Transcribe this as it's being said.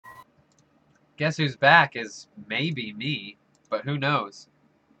Guess who's back is maybe me, but who knows?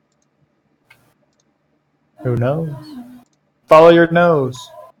 Who knows? Follow your nose.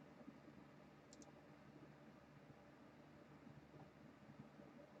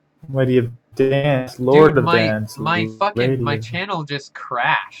 Lady of Dance, Lord Dude, of Dance, my channel just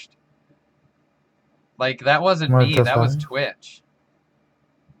crashed. Like, that wasn't What me, the that was fuck? Twitch.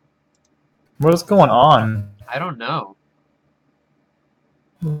 What is going on? I don't know.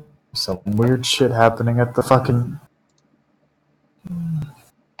 Some weird shit happening at the fucking...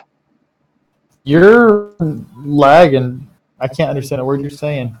 You're lagging. I can't understand a word you're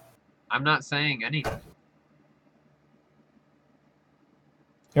saying. I'm not saying anything.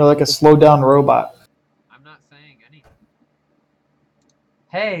 You're like a slowed down robot. I'm not saying anything.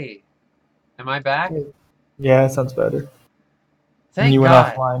 Hey! Am I back? Yeah, that sounds better. Thank And you went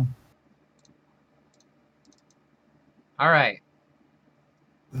God. offline. Alright.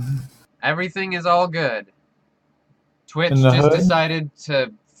 Everything is all good. Twitch In the just hood? decided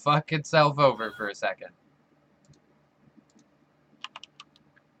to fuck itself over for a second.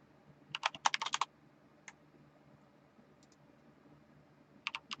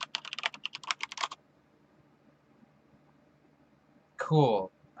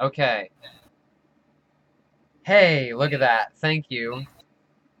 Cool. Okay. Hey, look at that. Thank you.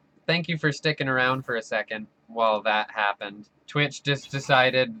 Thank you for sticking around for a second while that happened. Twitch just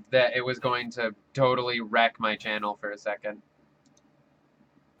decided that it was going to totally wreck my channel for a second.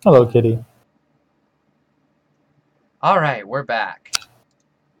 Hello, kitty. Alright, we're back.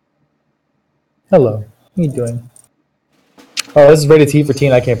 Hello. How you doing? Oh, this is rated T for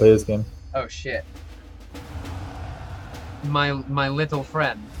teen. I can't play this game. Oh shit. My little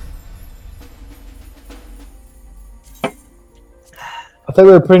friend. I thought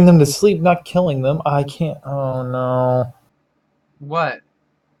we were putting them to sleep, not killing them. I can't. Oh no. What?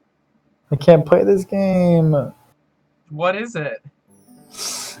 I can't play this game. What is it?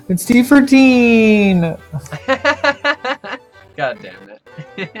 It's T for teen. God damn it.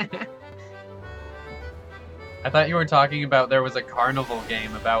 I thought you were talking about there was a carnival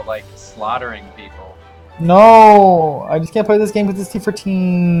game about, like, slaughtering people. No, I just can't play this game because it's T for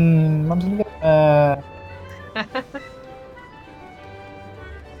teen. Mom's gonna get mad.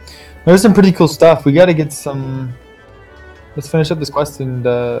 There's some pretty cool stuff. We gotta get some. Let's finish up this quest and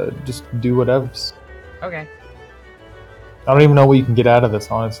just do whatevs. Okay. I don't even know what you can get out of this,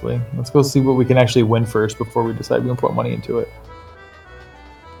 honestly. Let's go see what we can actually win first before we decide we can put money into it.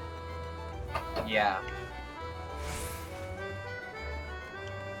 Yeah.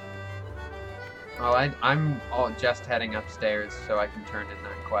 Well, I'm just heading upstairs so I can turn in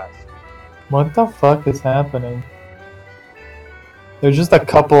that quest. What the fuck is happening? There's just a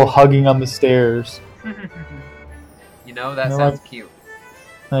couple hugging on the stairs. You know, that You know sounds what? cute.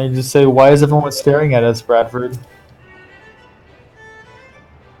 I just say, why is everyone staring at us, Bradford?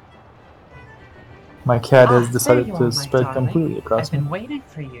 My cat has decided to spread completely across me. I've been waiting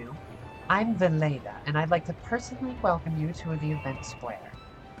for you. I'm Veleda, and I'd like to personally welcome you to the event square.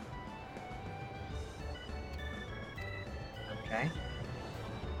 Okay.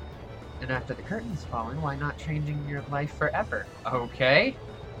 And after the curtain's fallen, why not changing your life forever? Okay.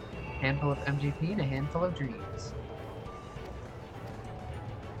 Handful of MGP and a handful of dreams.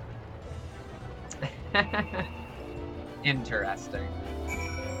 Interesting.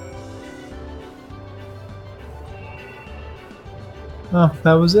 Oh,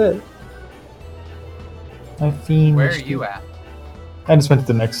 that was it. I fiend. Where are you at? I just went to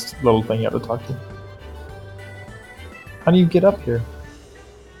the next little thing you have to talk to. How do you get up here?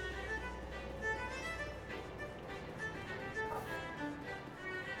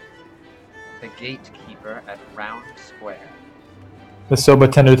 The gatekeeper at Round Square. The soba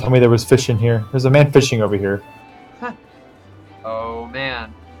tender told me there was fish in here. There's a man fishing over here. Huh. Oh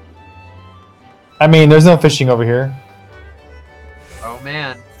man. I mean, there's no fishing over here. Oh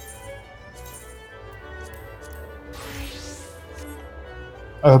man.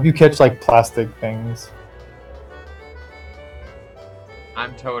 I hope you catch, like, plastic things.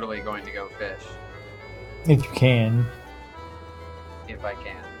 I'm totally going to go fish. If you can. If I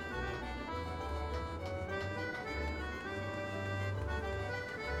can.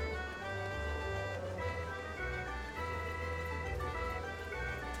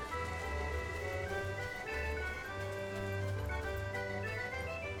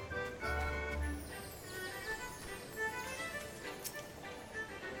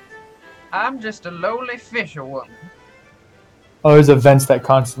 I'm just a lowly fisherwoman. Oh, there's events that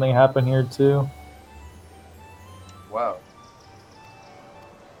constantly happen here, too. Whoa.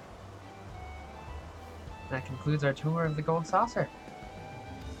 That concludes our tour of the Gold Saucer.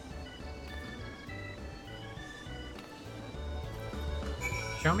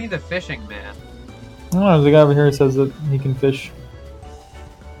 Show me the fishing man. I don't know, there's a guy over here who says that he can fish.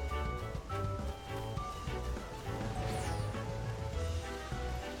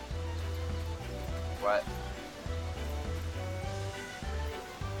 What?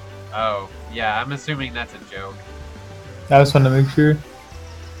 Oh, yeah, I'm assuming that's a joke. I just wanted to make sure.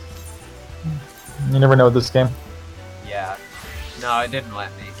 You never know with this game. Yeah. No, it didn't let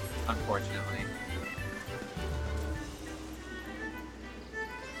me, unfortunately.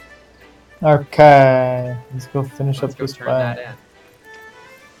 Okay, let's go finish Let's up go this turn fight. that in.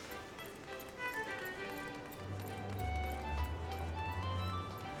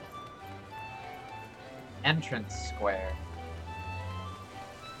 Entrance square.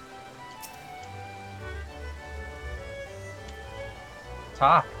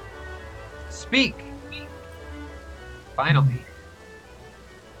 Talk. Speak. Finally.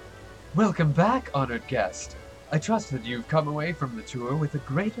 Welcome back, honored guest. I trust that you've come away from the tour with a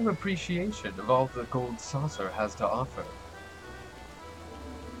greater appreciation of all the Gold Saucer has to offer.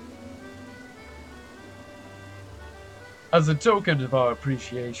 As a token of our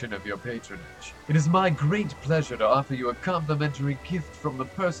appreciation of your patronage, it is my great pleasure to offer you a complimentary gift from the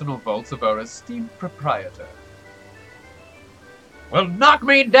personal vaults of our esteemed proprietor. Well, knock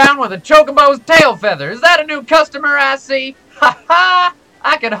me down with a chocobo's tail feather. Is that a new customer I see? Ha ha!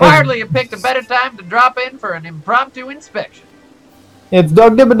 I could hardly have picked a better time to drop in for an impromptu inspection. It's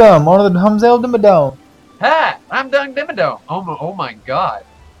Doug Dimmadome, one of the Humzel Dimmadome. Hi, I'm Doug Dimmadome. Oh my god.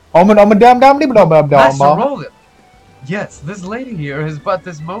 Master Master Roland. Yes, this lady here has but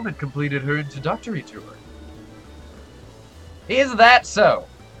this moment completed her introductory tour. Is that so?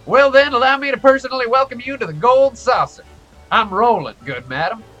 Well then, allow me to personally welcome you to the Gold Saucer. I'm Roland, good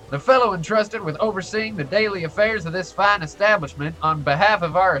madam, the fellow entrusted with overseeing the daily affairs of this fine establishment on behalf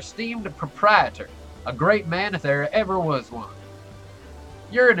of our esteemed proprietor, a great man if there ever was one.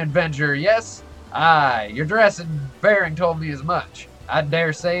 You're an adventurer, yes? Aye, your dress and bearing told me as much. I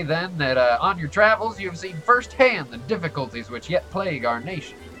dare say, then, that on your travels you have seen firsthand the difficulties which yet plague our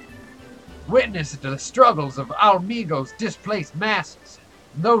nation. Witness to the struggles of Almigo's displaced masses,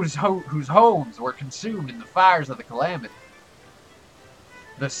 those whose homes were consumed in the fires of the calamity.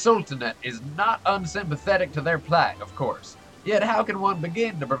 The Sultanate is not unsympathetic to their plight, of course, yet how can one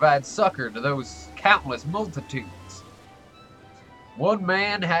begin to provide succor to those countless multitudes? One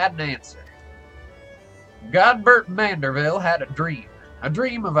man had an answer. Godbert Manderville had a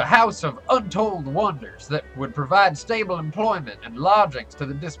dream of a house of untold wonders that would provide stable employment and lodgings to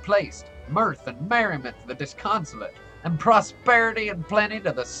the displaced, mirth and merriment to the disconsolate, and prosperity and plenty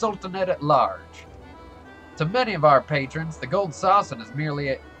to the Sultanate at large. To many of our patrons, the Gold Saucer is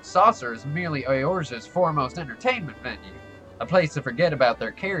merely Eorzur's foremost entertainment venue, a place to forget about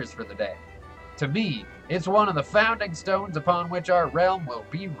their cares for the day. To me, it's one of the founding stones upon which our realm will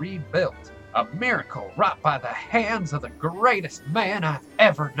be rebuilt. A miracle wrought by the hands of the greatest man I've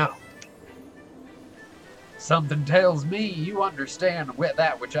ever known. Something tells me you understand with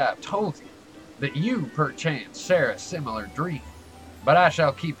that which I have told you, that you perchance share a similar dream, but I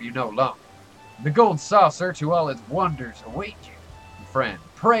shall keep you no longer. The Gold Saucer to all its wonders await you. Friend,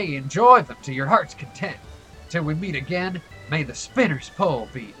 pray enjoy them to your heart's content. Till we meet again, may the spinner's pull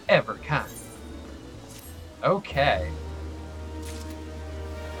be ever kind. Okay.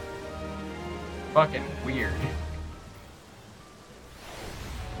 Fucking weird.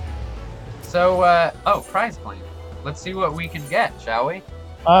 So, oh, prize claim. Let's see what we can get, shall we?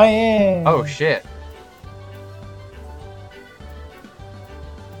 I am. Oh, shit.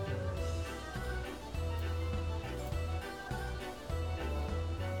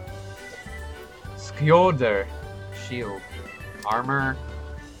 Skjolder. Shield. Armor.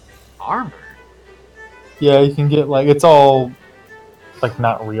 Armor? Yeah, you can get like it's all like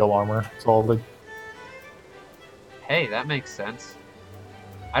not real armor. It's all like Hey, that makes sense.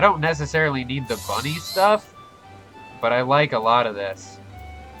 I don't necessarily need the bunny stuff, but I like a lot of this.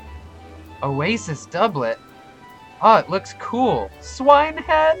 Oasis doublet. Oh, it looks cool. Swine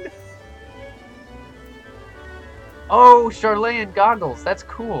head? Oh, Charlayan goggles. That's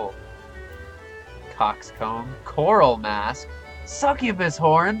cool. Coxcomb. Coral mask. Succubus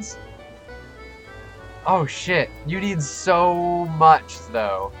horns. Oh shit. You need so much,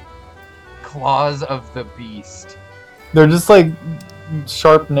 though. Claws of the Beast. they're just like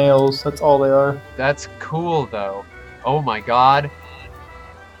sharp nails. That's all they are. That's cool, though. Oh my god.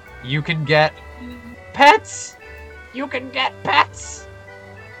 You can get pets! You can get pets!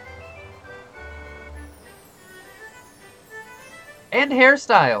 And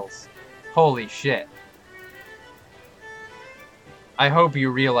hairstyles. Holy shit. I hope you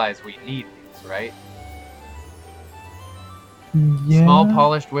realize we need these, right? Yeah. Small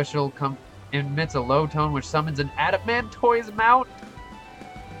polished whistle emits a low tone which summons an adamantoise mount.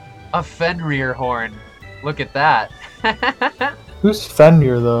 A Fenrir horn. Look at that. Who's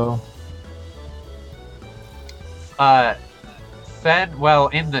Fenrir though? Well,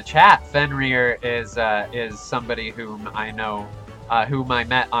 in the chat, Fenrir is somebody whom I know, whom I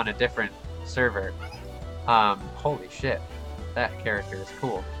met on a different server. Holy shit, that character is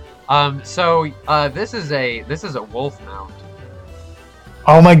cool. This is a wolf mount.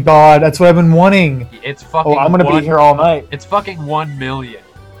 Oh my god, that's what I've been wanting. It's fucking. Oh, I'm gonna be here all night. It's fucking 1 million.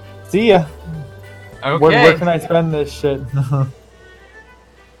 See ya. Okay. Where can I spend this shit?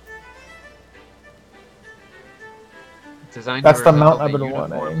 Designed That's to the resemble mount I've been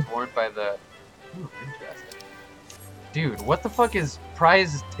uniforms wanting. worn by the. Ooh, interesting. Dude, what the fuck is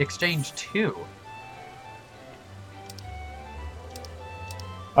Prize Exchange 2?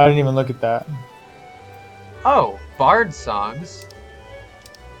 I didn't even look at that. Oh, Bard songs.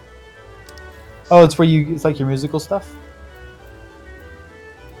 Oh, it's where it's like your musical stuff?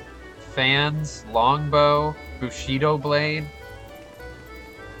 Fans, longbow, Bushido blade,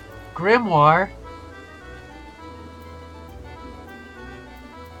 grimoire.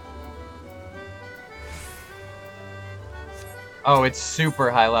 Oh, it's super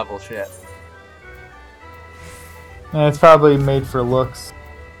high level shit. It's probably made for looks.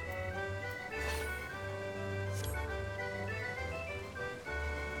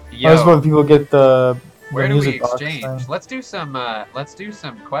 That's Yo, when people get the where do we music box exchange? thing. Let's do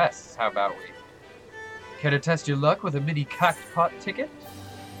some quests. How about we? Care to test your luck with a mini Cactpot ticket?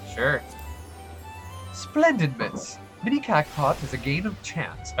 Sure. Splendid, miss. Mini Cactpot is a game of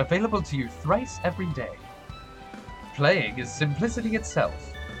chance, available to you thrice every day. Playing is simplicity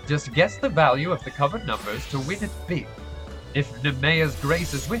itself. Just guess the value of the covered numbers to win it big. If Nemea's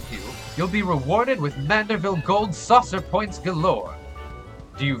grace is with you, you'll be rewarded with Manderville gold saucer points galore.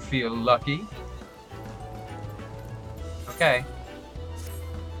 Do you feel lucky? Okay.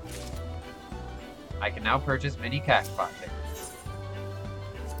 I can now purchase mini Cactpot tickets.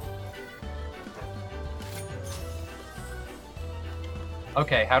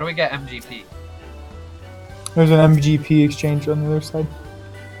 Okay, how do we get MGP? There's an MGP exchange on the other side.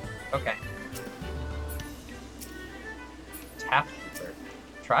 Okay. Tapkeeper.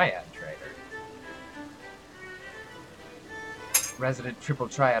 Triad Trader. Resident Triple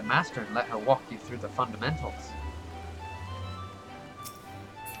Triad Master and let her walk you through the fundamentals.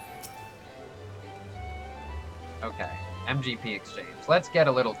 Okay, MGP exchange. Let's get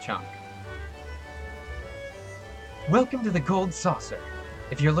a little chunk. Welcome to the Gold Saucer.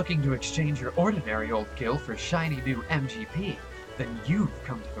 If you're looking to exchange your ordinary old gil for shiny new MGP, then you've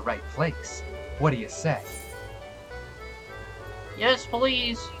come to the right place. What do you say? Yes,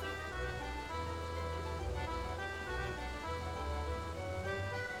 please.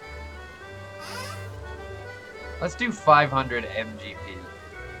 Let's do 500 MGP.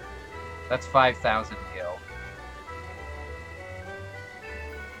 That's 5,000 gil.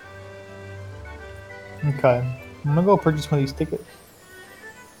 Okay. I'm gonna go purchase one of these tickets.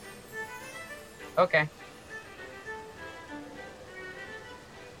 Okay.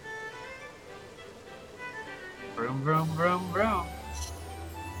 Vroom, vroom, vroom, vroom.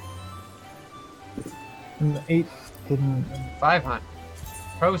 And the 8 hidden. 500.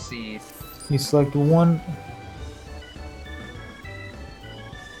 Proceed. You select one.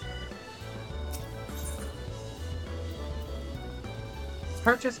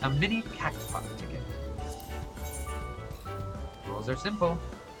 Purchase a mini Cactpot ticket. Rules are simple.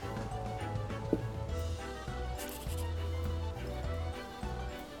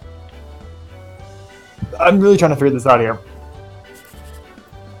 I'm really trying to figure this out here.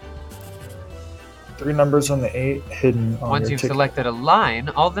 3 numbers on the 8 hidden on Once your you've ticket. selected a line,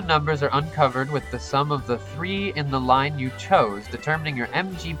 all the numbers are uncovered with the sum of the 3 in the line you chose, determining your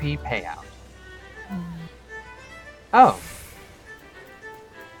MGP payout. Oh.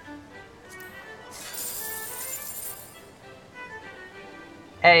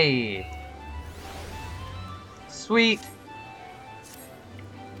 Hey. Sweet.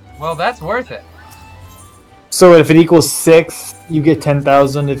 Well, that's worth it. So if it equals 6, you get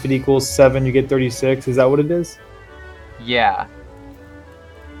 10,000. If it equals 7, you get 36. Is that what it is? Yeah.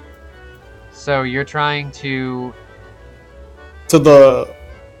 So you're trying to... So the...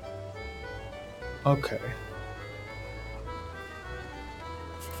 Okay.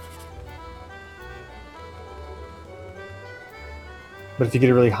 But if you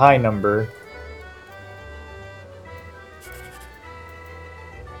get a really high number...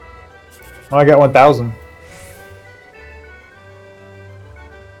 Oh, I got 1,000.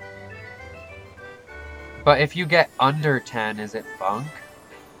 But if you get under 10, is it bunk?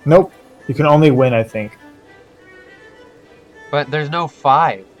 Nope. You can only win, I think. But there's no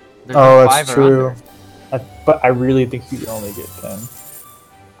 5. There's Oh, no that's 5 or true. under. But I really think you can only get 10.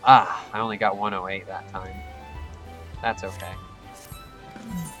 Ah, I only got 108 that time. That's okay.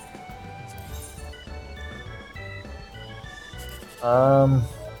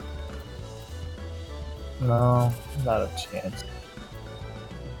 No, not a chance.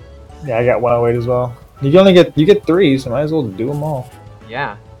 Yeah, I got 108 as well. You get 3, so might as well do them all.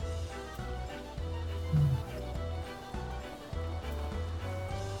 Yeah.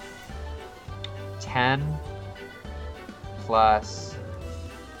 $10 plus.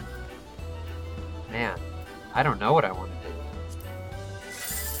 Man, I don't know what I want to do.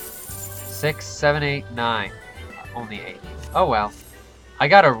 6, 7, 8, 9. Only 8. Oh well. I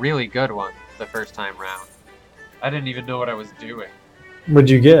got a really good one the first time round. I didn't even know what I was doing. What'd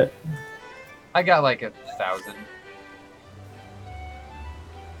you get? I got like 1,000.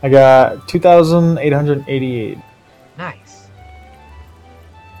 I got 2,888. Nice.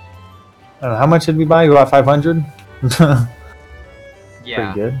 I don't know, how much did we buy? You got 500?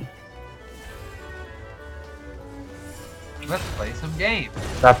 Yeah. Pretty good. Let's play some games.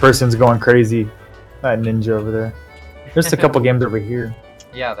 That person's going crazy. That ninja over there. There's a couple games over here.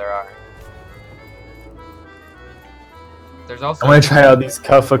 Yeah, there are. There's also. I want to try out these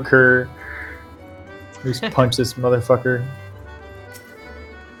Kuffaker. Just punch this motherfucker.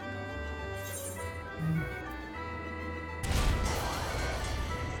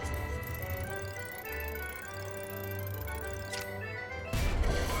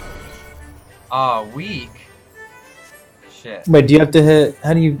 Weak. Shit. Wait, do you have to hit?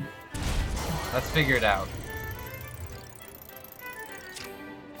 How do you? Let's figure it out.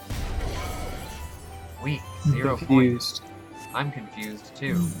 Weak. I'm 0 points. confused. I'm confused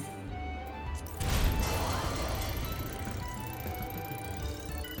too.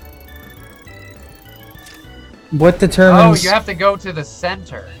 What Oh, determines? you have to go to the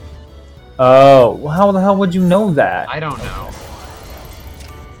center. Oh, well, how the hell would you know that? I don't know.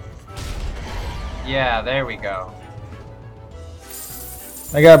 Yeah, there we go.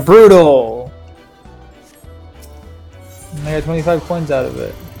 I got brutal. And I got 25 coins out of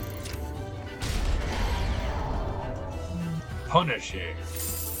it. Punishing.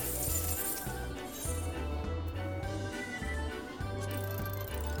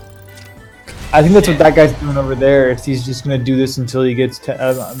 I think that's what that guy's doing over there. He's just gonna do this until he gets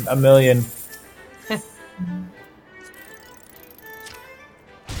a million.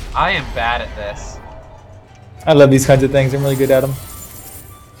 I am bad at this. I love these kinds of things. I'm really good at them.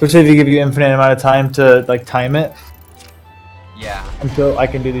 Especially if you give you infinite amount of time to like time it. Yeah. Until I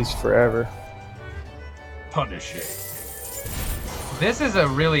can do these forever. Punishing. This is a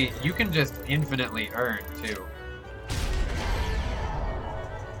really, you can just infinitely earn too.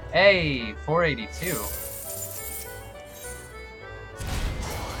 Hey, 482.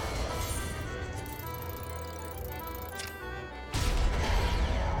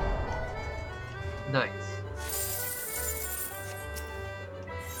 Nice.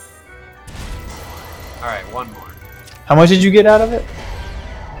 Alright, one more. How much did you get out of it?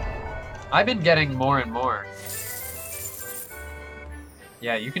 I've been getting more and more.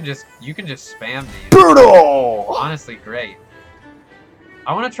 Yeah, you can just spam these. Brutal! Honestly, great.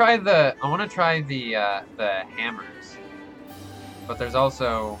 I want to try the hammers, but there's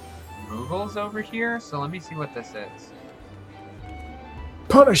also Moogles over here. So let me see what this is.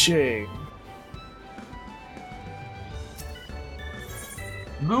 Punishing.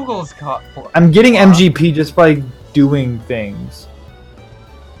 Moogles caught. I'm getting MGP just by doing things.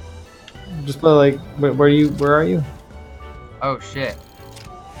 Just by like, where are you? Oh shit!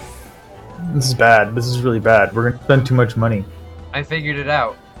 This is bad. This is really bad. We're gonna spend too much money. I figured it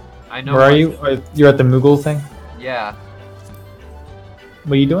out. I know. Where are you? You're at the Moogle thing? Yeah.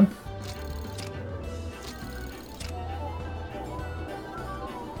 What are you doing?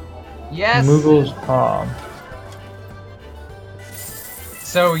 Yes. Moogle's palm.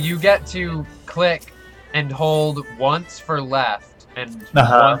 So you get to click and hold once for left and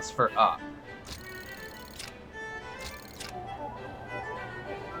Uh-huh. once for up.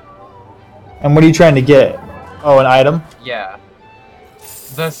 And what are you trying to get? Oh, an item? Yeah.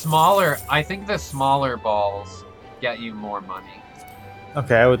 I think the smaller balls get you more money.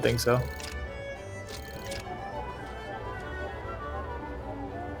 Okay, I would think so.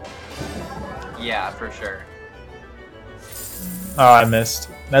 Yeah, for sure. Oh, I missed.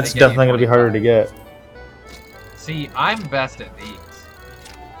 That's They get you definitely going to be harder to get. See, I'm best at these.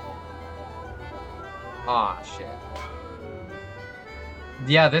 Aw, shit.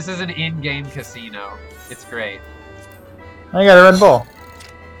 Yeah, this is an in-game casino. It's great. I got a Red Bull.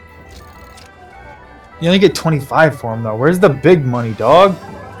 You only get 25 for them though. Where's the big money, dog?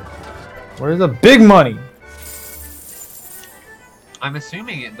 Where's the big money? I'm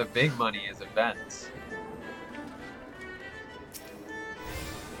assuming the big money is events.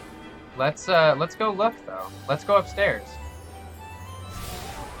 Let's go look though. Let's go upstairs.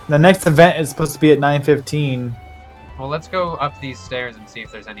 The next event is supposed to be at 9:15. Well, let's go up these stairs and see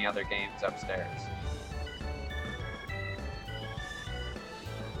if there's any other games upstairs.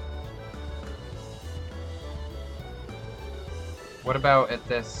 What about at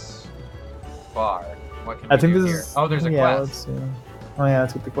this bar? What can we I think do this here? is. Oh, there's a yeah, quest. let's see. Oh yeah,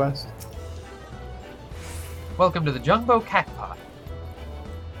 that's with the quest. Welcome to the Jumbo Cactpot.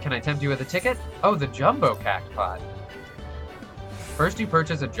 Can I tempt you with a ticket? Oh, the Jumbo Cactpot. First, you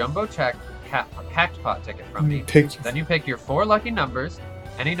purchase a Jumbo Cactpot ticket from me. Then you pick your 4 lucky numbers,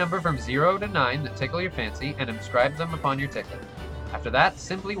 any number from 0 to 9 that tickle your fancy, and inscribe them upon your ticket. After that,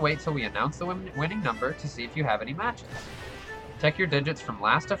 simply wait till we announce the winning number to see if you have any matches. Check your digits from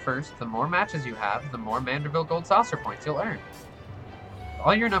last to first. The more matches you have, the more Manderville Gold Saucer points you'll earn. If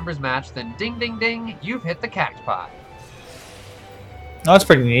all your numbers match, then ding ding ding, you've hit the Cactpot. Oh, that's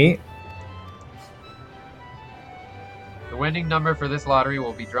pretty neat. The winning number for this lottery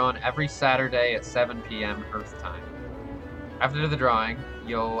will be drawn every Saturday at 7 p.m. Earth time. After the drawing,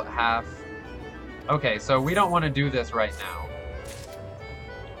 you'll have... Okay, so we don't want to do this right now.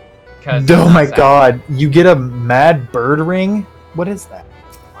 Oh my god, you get a mad bird ring? What is that?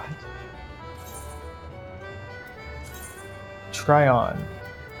 What? Try on.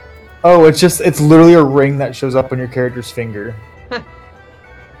 Oh, it's literally a ring that shows up on your character's finger.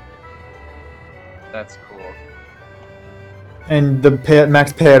 That's cool. And the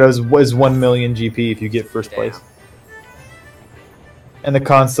max payout is 1 million GP if you get first place. Damn. And the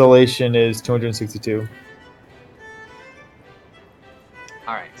constellation is 262.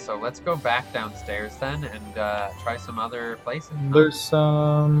 Alright, so let's go back downstairs then and try some other places. There's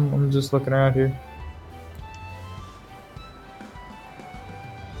some... I'm just looking around here.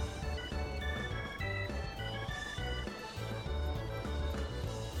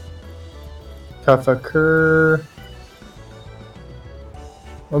 Kafakur.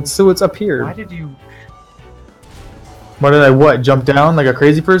 Let's see what's up here. Why did you... Why did I what? Jump down like a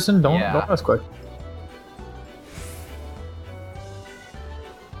crazy person? Don't ask quick.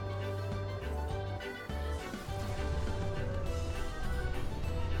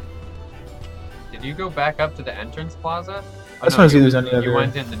 Did you go back up to the entrance plaza? I just want to see if there's any You other...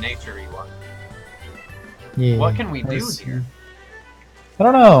 went in the nature-y one. Yeah. What can we do let's see. here? I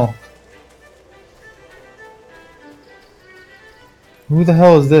don't know. Who the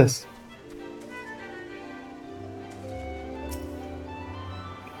hell is this?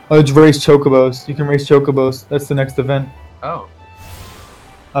 Oh, it's race chocobos. You can race chocobos. That's the next event. Oh,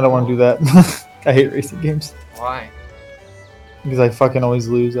 I don't want to do that. I hate racing games. why? Because I fucking always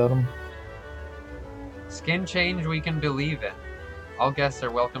lose at them. Skin change we can believe in. All guests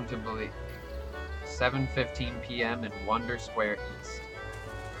are welcome to believe. 7:15 p.m. in Wonder Square East.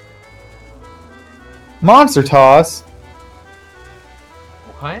 Monster Toss!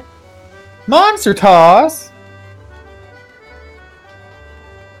 What? Monster Toss!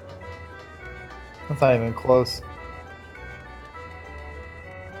 That's not even close.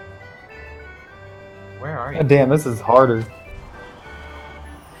 Where are you? God damn, this is harder.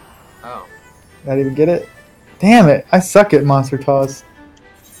 Oh. Not even get it? Damn it, I suck at Monster Toss.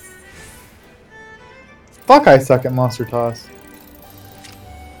 Fuck, I suck at Monster Toss.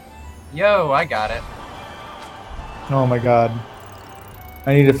 Yo, I got it. Oh my god.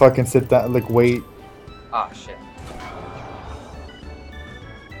 I need to fucking sit down, like, wait. Ah, shit.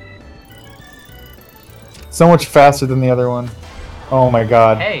 So much faster than the other one. Oh my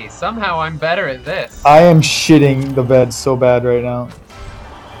god. Hey, somehow I'm better at this. I am shitting the bed so bad right now.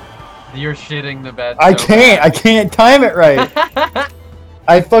 You're shitting the bed. I so can't! I can't time it right! bad.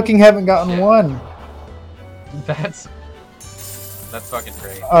 I fucking haven't gotten Shit. one. That's fucking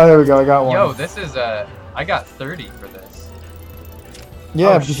great. Oh, there we go, I got one. Yo, this is I got 30 for this.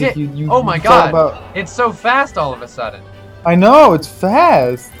 yeah, oh, because shit. you Oh my you thought god. about... It's so fast all of a sudden. I know, it's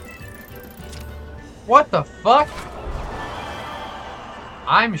fast. What the fuck?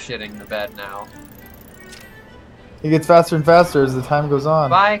 I'm shitting the bed now. It gets faster and faster as the time goes on.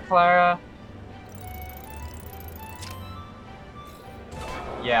 Bye, Clara.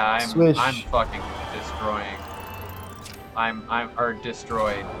 Yeah, Swish. I'm fucking destroying. I'm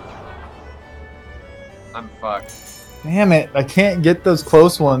destroyed. I'm fucked. Damn it, I can't get those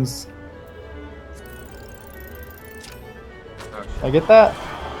close ones. Oh I get that?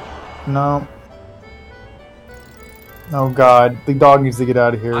 No. Oh god, the dog needs to get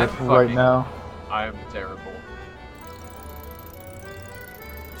out of here right now. I'm terrible.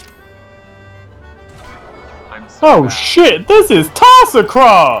 I'm so Oh bad. shit, this is Toss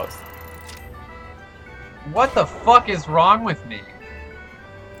Across! What the fuck is wrong with me?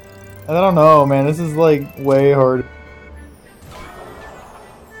 I don't know, man. This is like way hard.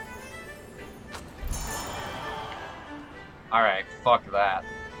 Alright, fuck that.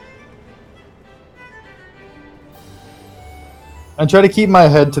 I try to keep my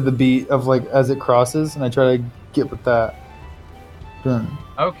head to the beat of like as it crosses, and I try to get with that. Dun,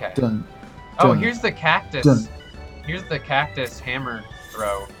 Okay. dun, Oh, dun. here's the cactus. Dun. Here's the cactus hammer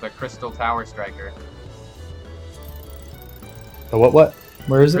throw, the Crystal Tower Striker. The what?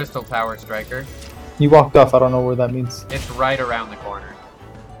 Where is it? Crystal Tower Striker. You walked off. I don't know where that means. It's right around the corner.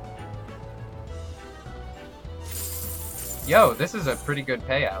 Yo, this is a pretty good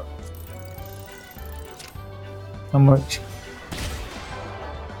payout. How much?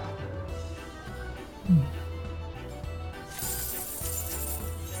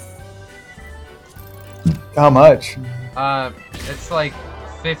 How much? It's like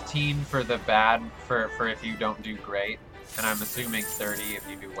 15 for the bad for if you don't do great, and I'm assuming 30 if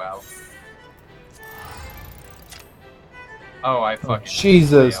you do well. Oh, I fucking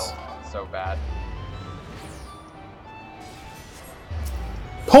Jesus. failed so bad.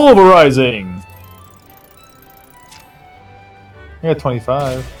 Pulverizing! I got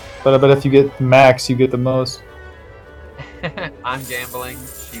 25. But I bet if you get max, you get the most. I'm gambling,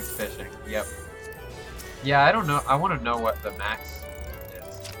 she's fishing. Yep. Yeah, I don't know. I want to know what the max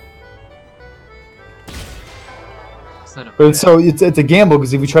is. But so it's a gamble,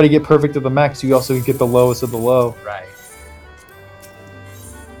 because if you try to get perfect at the max, you also get the lowest of the low. Right.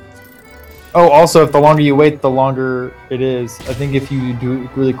 Oh, also, if the longer you wait, the longer it is. I think if you do it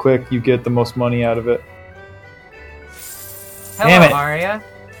really quick, you get the most money out of it. Hello, Damn it. Arya.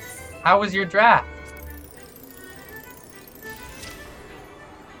 How was your draft?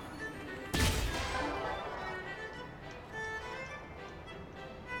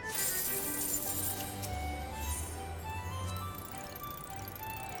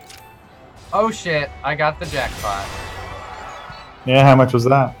 Oh shit, I got the jackpot. Yeah, how much was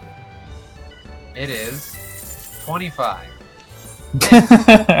that? It is 25.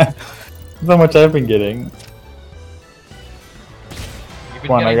 That's how much I've been getting. You've been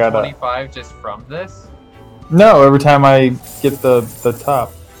Come on, I getting gotta- 25 just from this? No, every time I get the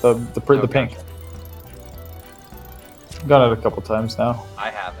top, the Okay. pink. Got it a couple times now. I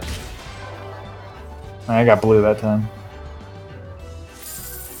haven't. I got blue that time.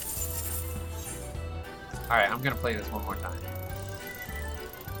 Alright, I'm gonna play this one more time.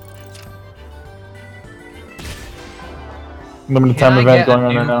 Limited Can time I event get going a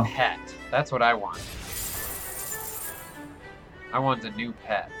on right new now. pet? That's what I want. I want a new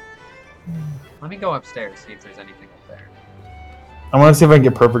pet. Let me go upstairs, see if there's anything up there. I want to see if I can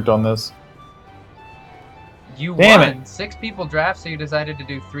get perfect on this. You Damn won! 6 people draft, so you decided to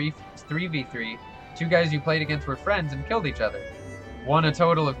do 3v3. 2 guys you played against were friends and killed each other. Won a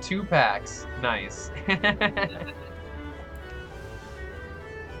total of 2 packs. Nice.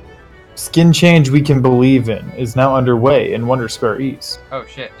 Skin change we can believe in is now underway in Wonder Square East. Oh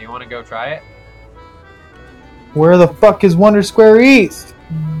shit, do you want to go try it? Where the fuck is Wonder Square East?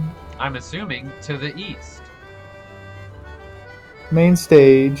 I'm assuming to the east. Main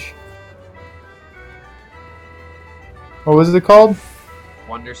stage. What was it called?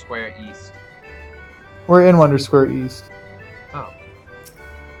 Wonder Square East. We're in Wonder Square East. Oh.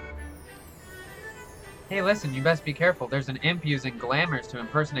 Hey, listen, you best be careful. There's an imp using glamours to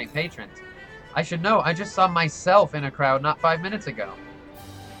impersonate patrons. I should know. I just saw myself in a crowd not 5 minutes ago.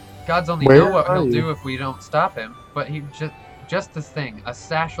 Gods only Where know what are he'll you? do if we don't stop him. But he just this thing, a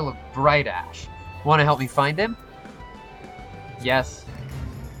satchel of bright ash. Want to help me find him? Yes.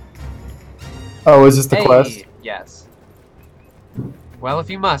 Oh, is this the Hey, quest? yes. Well, if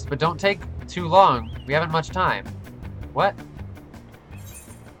you must, but don't take too long. We haven't much time. What?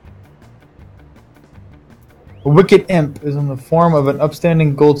 A wicked imp is in the form of an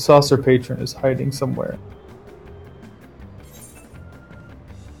upstanding gold saucer patron is hiding somewhere.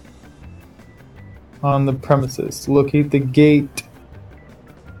 On the premises. Locate the gate.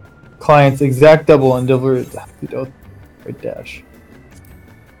 Client's exact double and deliver it. Right dash.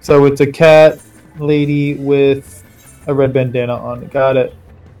 So it's a cat lady with a red bandana on it. Got it.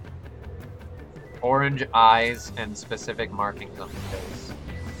 Orange eyes and specific markings on the face.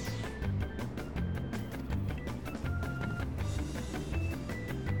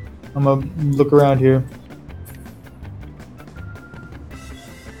 I'm gonna look around here.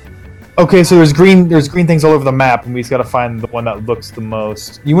 Okay, so there's green things all over the map, and we just gotta find the one that looks the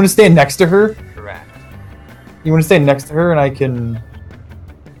most. You want to stand next to her? Correct. You want to stay next to her, and I can.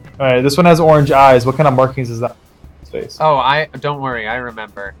 All right, this one has orange eyes. What kind of markings is that? Face. Oh, don't worry, I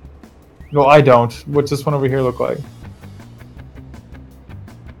remember. No, I don't. What's this one over here look like?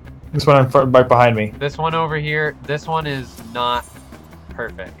 This one in front, right behind me. This one over here, this one is not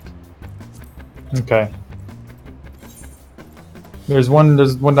perfect. Okay. There's one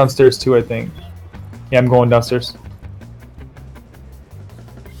downstairs too, I think. Yeah, I'm going downstairs.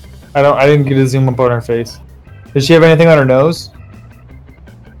 I didn't get to zoom up on her face. Does she have anything on her nose?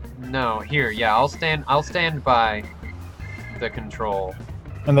 No, here, yeah, I'll stand by the control.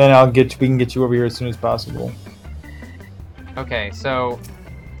 And then we can get you over here as soon as possible. Okay, so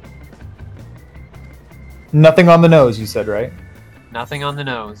Nothing on the nose, you said, right? nothing on the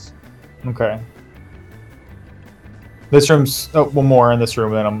nose. Okay. This room's one more in this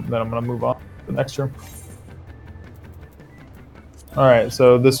room, then I'm gonna move on to the next room. All right,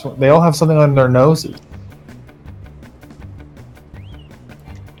 so this one, they all have something on their noses.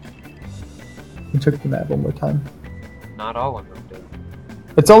 Let me check the map one more time. Not all of them do.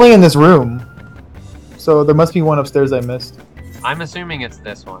 It's only in this room, so there must be one upstairs I missed. I'm assuming it's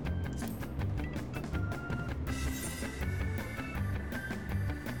this one.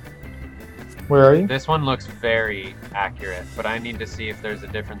 Where are you? This one looks very accurate, but I need to see if there's a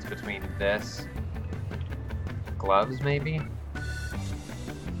difference between this. Gloves, maybe?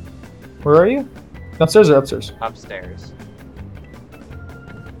 Where are you? Downstairs or upstairs? Upstairs.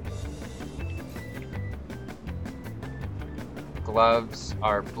 Gloves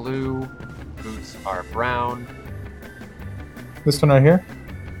are blue, boots are brown. This one right here?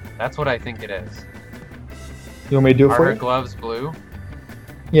 That's what I think it is. You want me to do it Are for her you? gloves blue?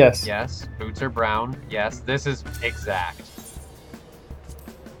 Yes. Yes. Boots are brown? Yes. This is exact.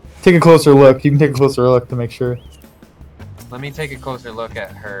 Take a closer look. You can take a closer look to make sure. Let me take a closer look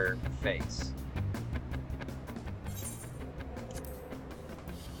at her face.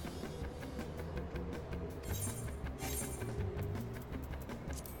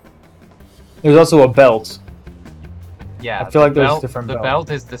 There's also a belt. Yeah, I feel like the there's belt, different The belts.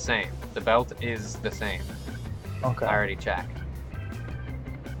 belt is the same. The belt is the same. Okay. I already checked.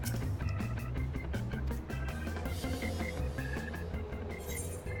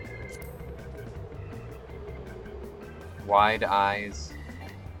 Wide eyes.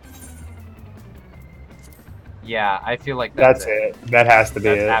 Yeah, I feel like That's it. That has to be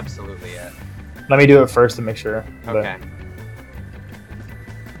That's it. absolutely it. Let me do it first to make sure. but Okay.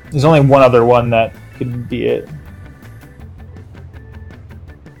 There's only one other one that could be it.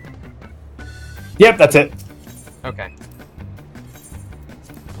 Yep, that's it. Okay.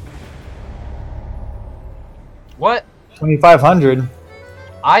 What? 2,500.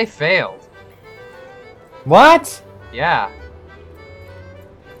 I failed. What? Yeah.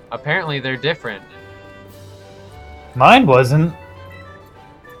 Apparently they're different. Mine wasn't.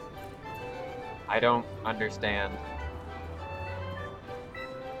 I don't understand.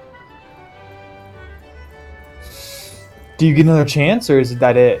 Do you get another chance, or is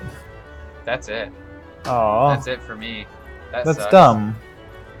that it? That's it. Oh, That's it for me. That that's sucks. dumb.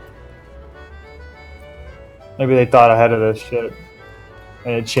 Maybe they thought ahead of this shit,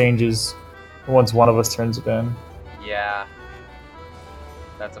 and it changes once one of us turns it in. Yeah.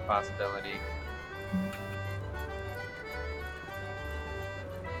 That's a possibility.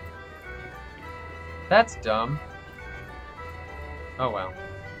 That's dumb. Oh well.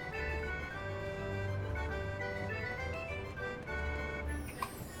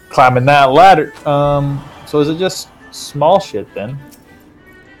 Climbing that ladder. So is it just small shit then?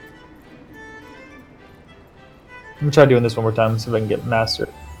 Let me try doing this one more time, see if I can get master.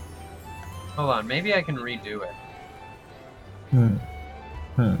 Hold on, maybe I can redo it.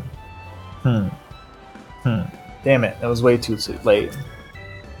 Damn it, that was way too late.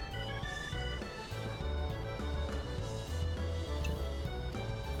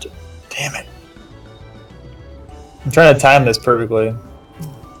 Damn it. I'm trying to time this perfectly.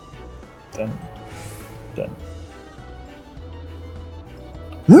 Done.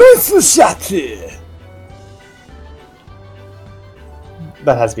 Mitsushate!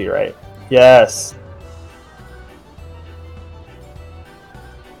 That has to be right. Yes.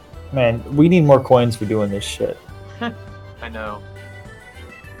 Man, we need more coins for doing this shit. I know.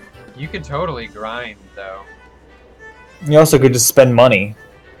 You could totally grind, though. You also could just spend money.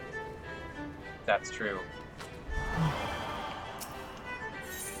 That's true.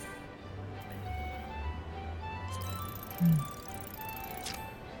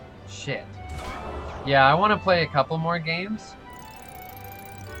 Shit. Yeah, I want to play a couple more games.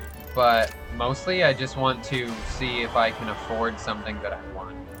 but mostly I just want to see if I can afford something that I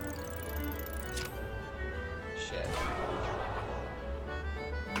want. Shit.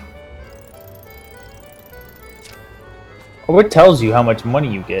 Oh, it tells you how much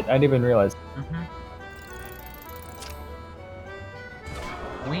money you get. I didn't even realize.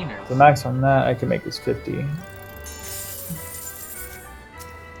 Wieners. The max on that I can make is 50.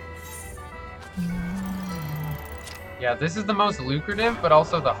 Yeah, this is the most lucrative, but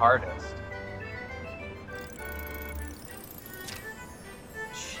also the hardest.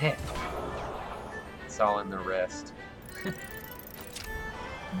 Shit. It's all in the wrist.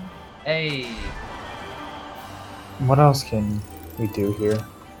 Hey. What else can we do here?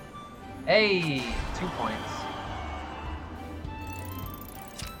 Hey. 2 points.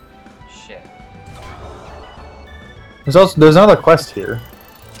 Shit. There's another quest here.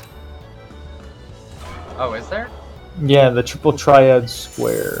 Oh, is there? Yeah, the Triple Triad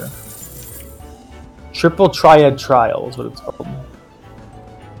Square. Triple Triad Trial is what it's called.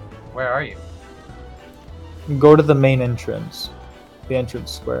 Where are you? Go to the main entrance. The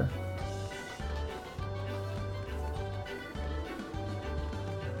entrance square.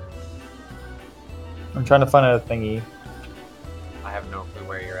 I'm trying to find a thingy. I have no clue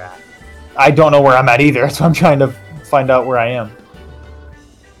where you're at. I don't know where I'm at either, so I'm trying to find out where I am.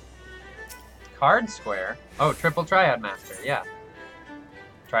 Card Square? Oh, Triple Triad Master, yeah.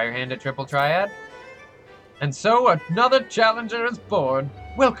 Try your hand at Triple Triad? And so another challenger is born.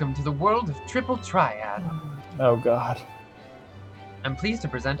 Welcome to the world of Triple Triad. Oh god. I'm pleased to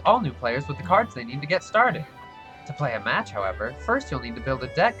present all new players with the cards they need to get started. To play a match, however, first you'll need to build a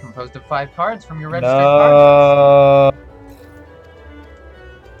deck composed of 5 cards from your registered card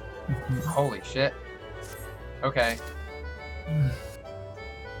list. Holy shit. Okay.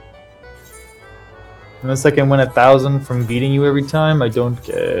 Unless I can win 1,000 from beating you every time, I don't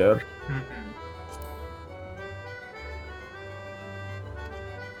care.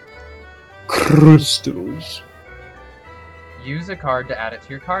 Crystals. Use a card to add it to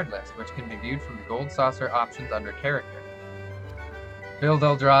your card list, which can be viewed from the gold saucer options under character. Build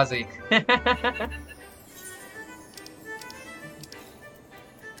Eldrazi.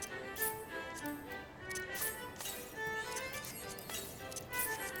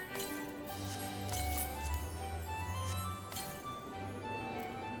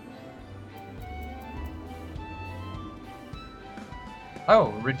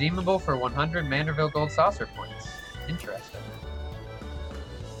 Oh, redeemable for 100 Manderville Gold Saucer points. Interesting.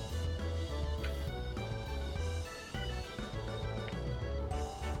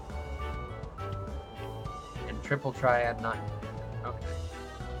 And Triple Triad 9. Okay.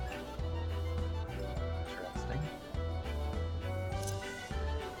 Interesting.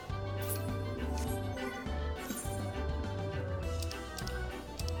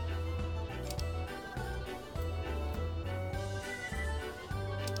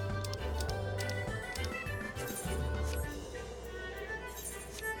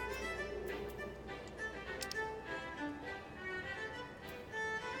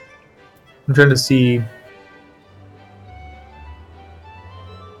 I'm trying to see. You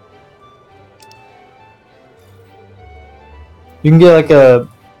can get like a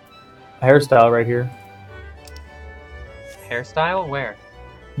hairstyle right here. Hairstyle? Where?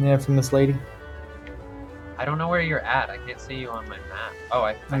 Yeah, from this lady. I don't know where you're at. I can't see you on my map. Oh,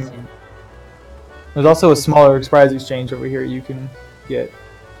 I see you. There's also a smaller prize exchange over here you can get.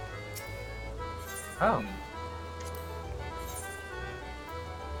 Oh.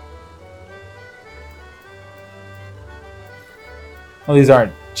 Well, these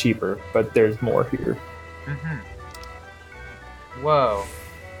aren't cheaper, but there's more here. Whoa.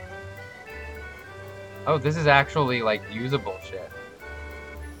 Oh, this is actually, like, usable shit.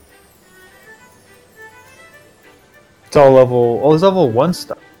 It's all level. Oh, it's level 1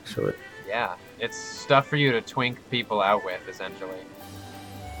 stuff, actually. Yeah. It's stuff for you to twink people out with, essentially.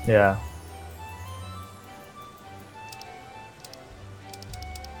 Yeah.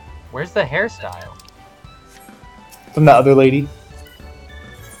 Where's the hairstyle? From that other lady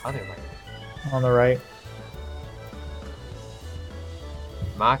Other way. on the right.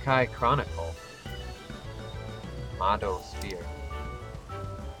 Makai Chronicle. Mado Sphere.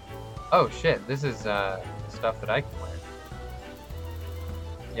 Oh shit, this is stuff that I can wear.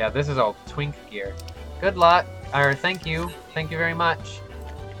 Yeah, this is all twink gear. Good luck, or thank you. Thank you very much.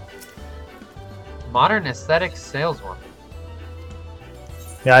 Modern Aesthetics Saleswoman.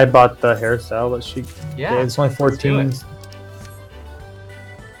 Yeah, I bought the hairstyle, but she. Yeah, It's only let's do 14. it.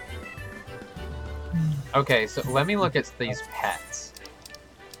 Okay, so let me look at these pets.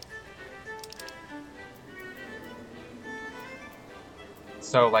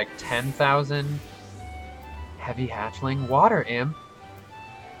 So like 10,000 heavy hatchling water imp.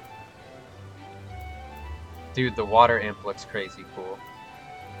 Dude, the water imp looks crazy cool.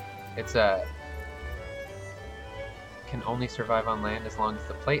 It's a can only survive on land as long as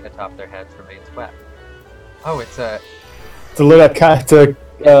the plate atop their heads remains wet. Oh, it's a It's a little it's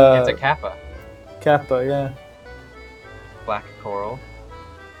it's a kappa. kappa, yeah. Black coral.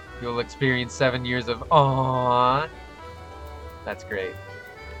 You'll experience 7 years of aww. That's great.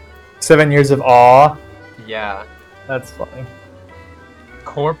 7 years of awe. Yeah. That's funny.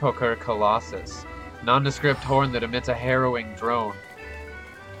 Corpoker colossus. Nondescript horn that emits a harrowing drone.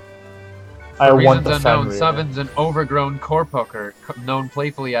 I For want reasons the unknown, Fenrir. summons an overgrown corpoker, known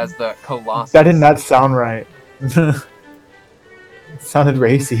playfully as the colossus. That did not sound right. It sounded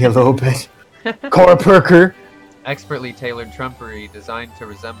racy a little bit. Cora Perker. Expertly tailored trumpery designed to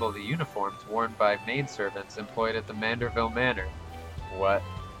resemble the uniforms worn by maidservants employed at the Manderville Manor. What?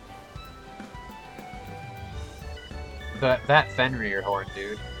 That Fenrir horn,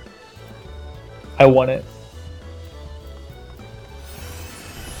 dude. I want it.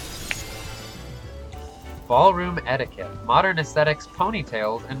 Ballroom etiquette. Modern aesthetics,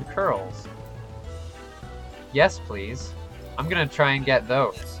 ponytails, and curls. Yes, please. I'm gonna try and get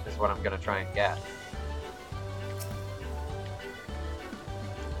those, is what I'm gonna try and get.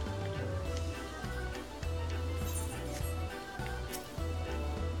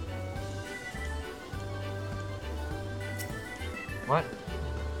 What?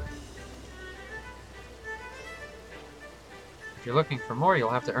 If you're looking for more, you'll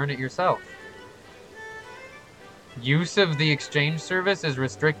have to earn it yourself. Use of the exchange service is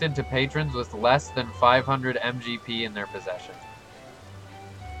restricted to patrons with less than 500 MGP in their possession.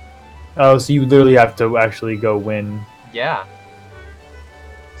 Oh, so you literally have to actually go win. Yeah.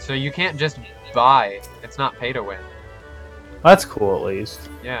 So you can't just buy. It's not pay to win. That's cool, at least.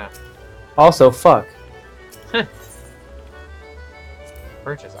 Yeah. Also, fuck.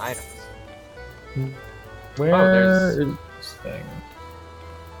 Purchase items. Where there's- is this thing?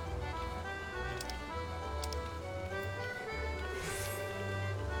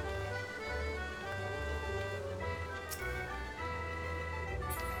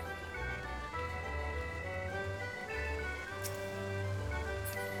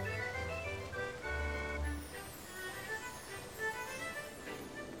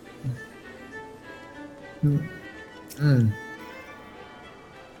 Mm.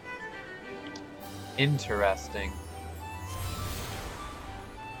 Interesting.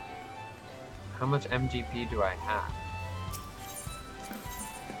 How much MGP do I have?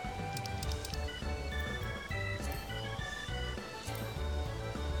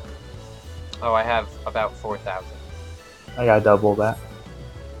 Oh, I have about 4,000. I gotta double that.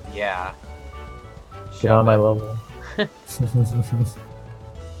 Yeah. Get on my level.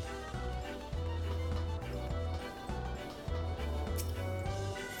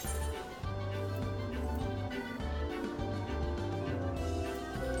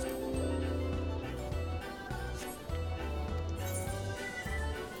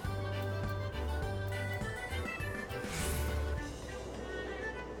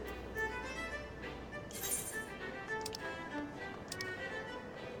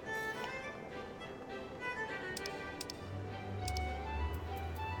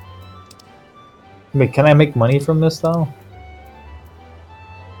 Wait, can I make money from this though?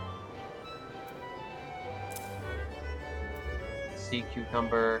 Sea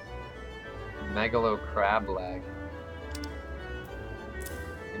cucumber, megalo crab leg.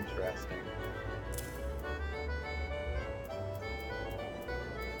 Interesting.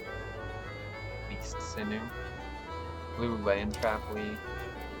 Beast sinew, blue land trap leaf.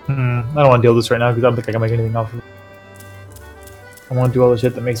 I don't want to deal with this right now because I don't think I can make anything off of it. I want to do all the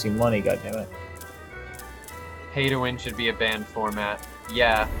shit that makes me money, goddammit. Pay to win should be a banned format.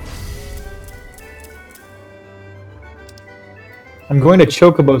 Yeah. I'm going to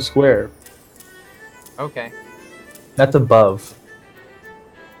Chocobo Square. Okay. That's above.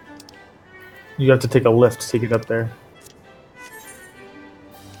 You have to take a lift to get up there.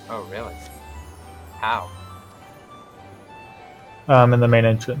 Oh, really? How? In the main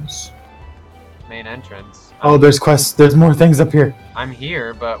entrance. Main entrance. Oh, there's quests. There's more things up here. I'm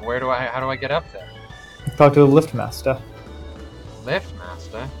here, but how do I get up there? Talk to the lift master. Lift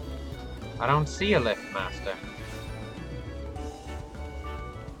master? I don't see a lift master.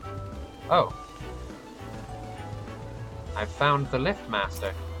 Oh. I found the lift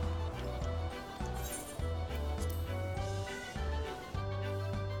master.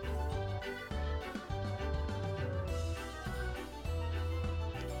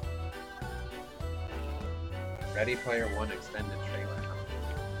 Ready Player One extended trailer.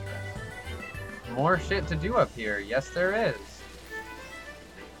 more shit to do up here. Yes, there is.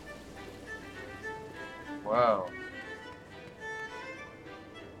 Whoa.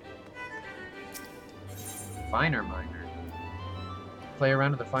 Finer miner. Play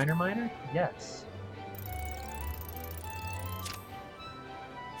around with the finer miner? Yes.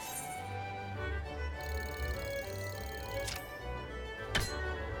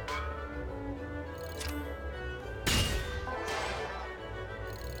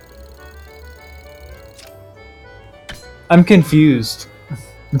 I'm confused.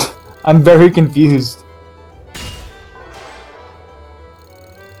 I'm very confused.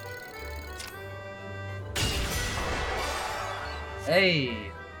 Hey!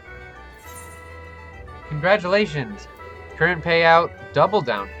 Congratulations! Current payout, double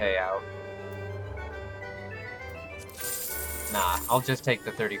down payout. Nah, I'll just take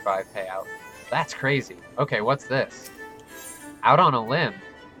the 35 payout. That's crazy. Okay, what's this? Out on a limb.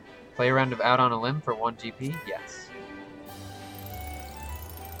 Play a round of Out on a Limb for 1 GP? Yes.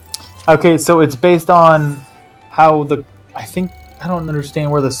 Okay, so it's based on how the... I don't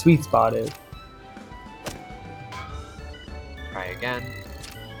understand where the sweet spot is. Try again.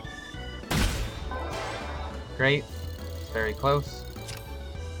 Great. It's very close.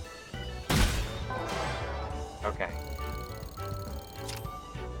 Okay.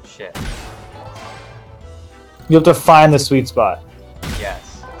 Shit. You have to find the sweet spot.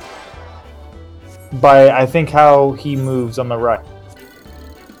 Yes. By, I think, how he moves on the right.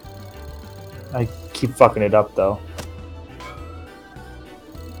 I keep fucking it up, though.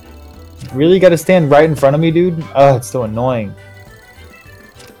 Really gotta stand right in front of me, dude? Oh, it's so annoying.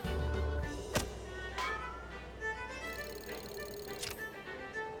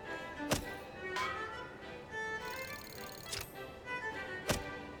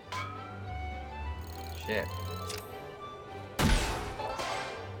 Shit.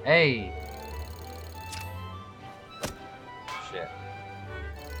 Hey! Shit.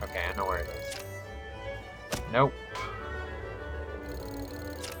 Okay, I know where it is. Nope.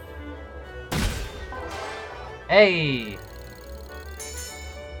 Hey!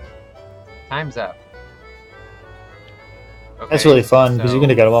 Time's up. Okay, That's really fun, because so- you're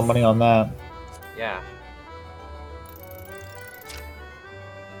gonna get a lot of money on that. Yeah.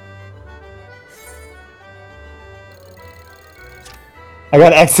 I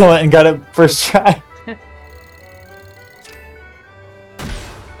got excellent and got it first try.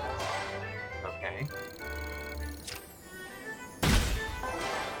 Okay.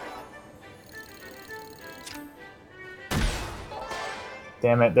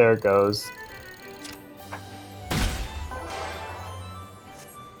 Damn it, there it goes.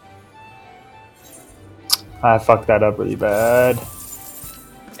 I fucked that up really bad.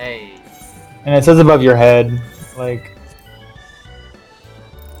 Hey. And it says above your head, like...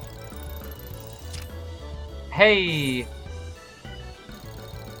 Hey!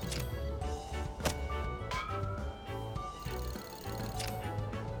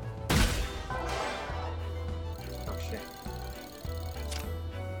 Oh shit.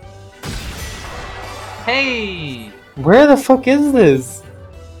 Hey! Where the fuck is this?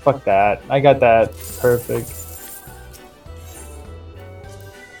 Fuck that. I got that perfect.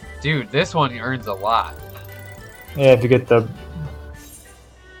 Dude, this one earns a lot. Yeah, if you get the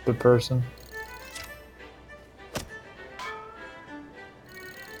person.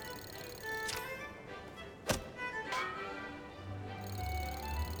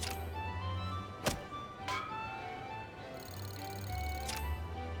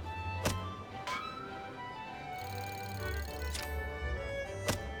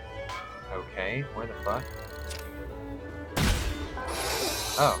 Okay, where the fuck?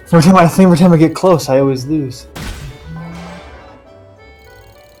 Oh, Every time I get close, I always lose.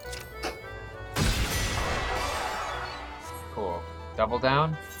 cool. Double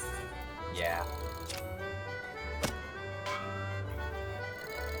down? Yeah.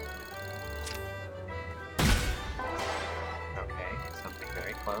 Okay, something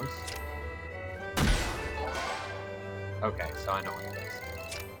very close. Okay, so I know what it is.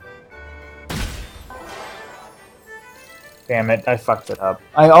 Damn it, I fucked it up.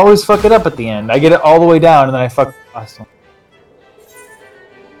 I always fuck it up at the end. I get it all the way down and then I fuck the last one.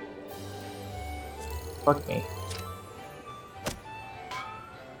 Fuck me.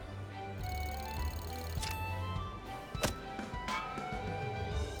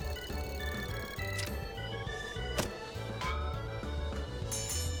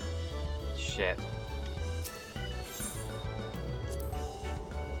 Shit.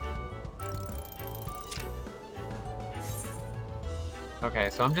 Okay,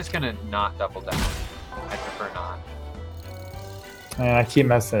 so I'm just gonna not double down. I prefer not. Man, I keep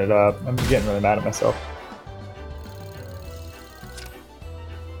messing it up. I'm getting really mad at myself.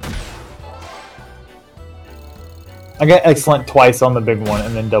 I got excellent twice on the big one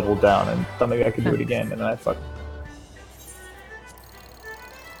and then doubled down and thought maybe I could do it again and then I fucked.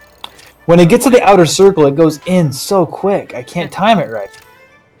 When it gets to the outer circle, it goes in so quick. I can't time it right.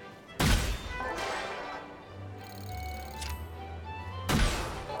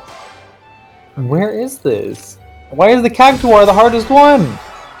 Where is this? Why is the cactuar the hardest one?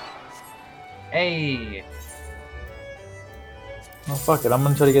 Hey, Oh fuck it, I'm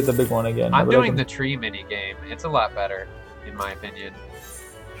gonna try to get the big one again. I'm But I doing can- the tree mini game. It's a lot better, in my opinion.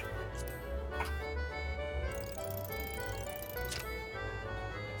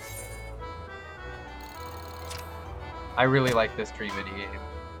 I really like this tree mini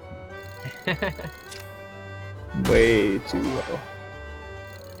game. way too low.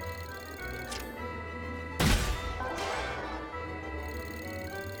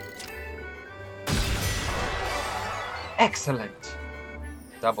 Excellent.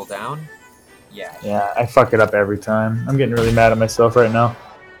 Double down? Yeah. Yeah, I fuck it up every time. I'm getting really mad at myself right now.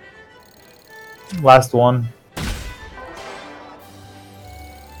 Last one.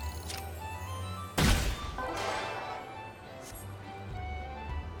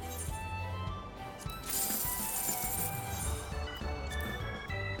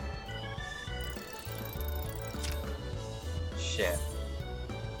 Shit.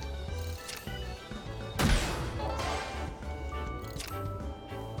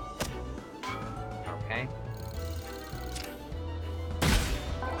 Okay.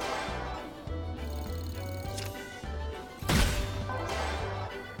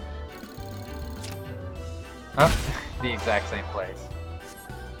 Oh, the exact same place.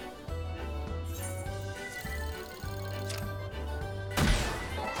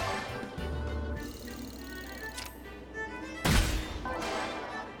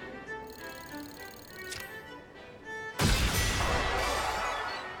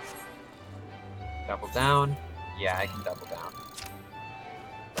 Double down. Yeah, I can double down.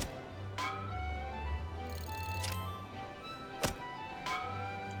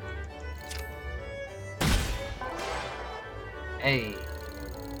 Hey.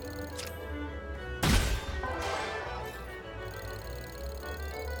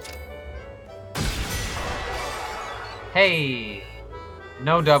 Hey.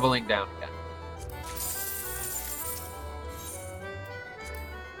 No doubling down again.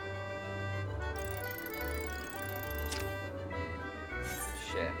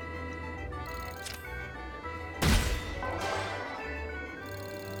 Shit.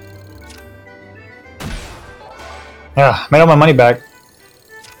 Yeah, made all my money back.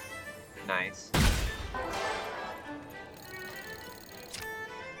 Nice.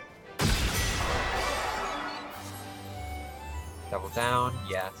 Double down,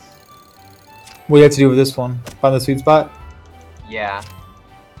 yes. What do you have to do with this one? Find the sweet spot? Yeah.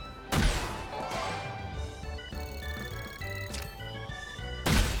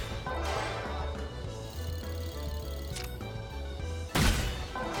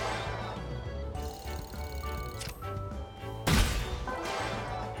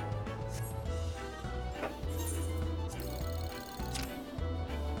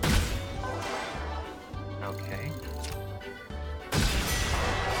 Okay.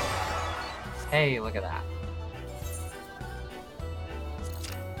 Hey, look at that.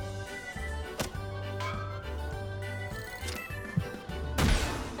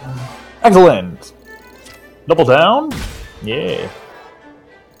 Excellent! Double down? Yeah.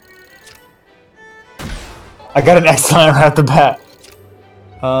 I got an excellent right off the bat.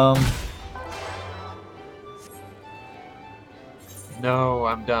 No,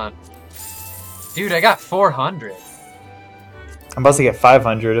 I'm done. Dude, I got 400. I'm about to get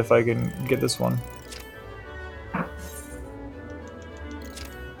 500 if I can get this one.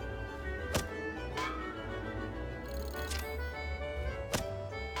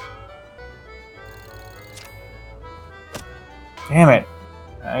 Damn it.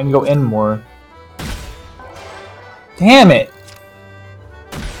 I can go in more. Damn it!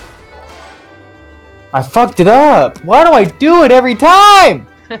 I fucked it up! Why do I do it every time?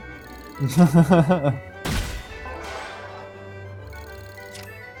 This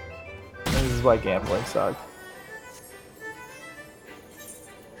is why gambling sucks.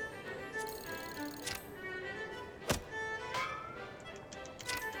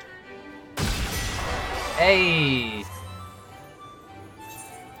 Hey!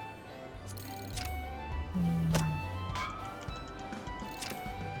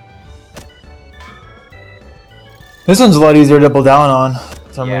 This one's a lot easier to double down on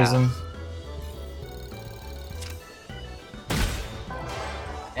for some Yeah. reason.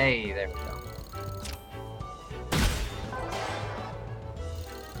 Hey, there we go.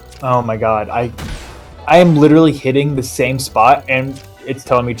 Oh my god, I am literally hitting the same spot and it's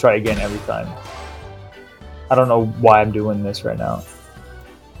telling me try again every time. I don't know why I'm doing this right now.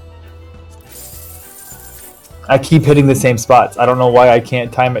 I keep hitting the same spots. I don't know why I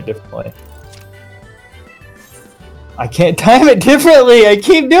can't time it differently. I can't time it differently! I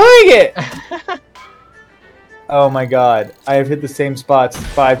keep doing it! Oh my god, I have hit the same spots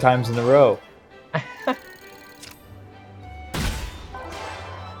 5 times in a row.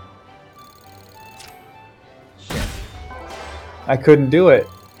 Shit. I couldn't do it.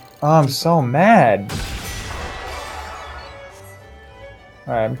 Oh, I'm so mad.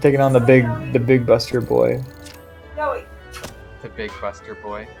 Alright, I'm taking on the big Buster boy. The big Buster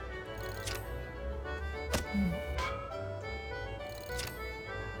boy.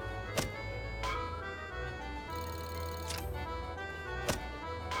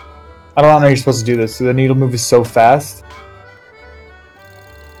 I don't know how you're supposed to do this. The needle move is so fast.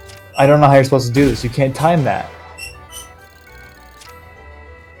 I don't know how you're supposed to do this. You can't time that.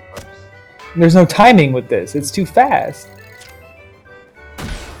 Oops. There's no timing with this. It's too fast.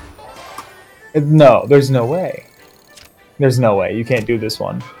 No, there's no way. There's no way. You can't do this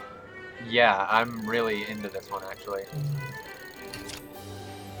one. Yeah, I'm really into this one actually.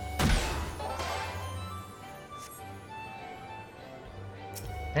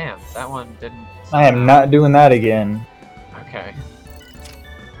 Damn, that one didn't. I am not doing that again. Okay.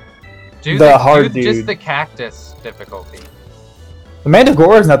 Do The the hard do just dude. the cactus difficulty. The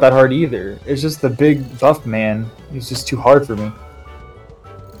Manticore is not that hard either. It's just the big buff man. He's just too hard for me.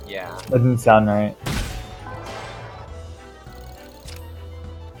 Yeah. That didn't sound right.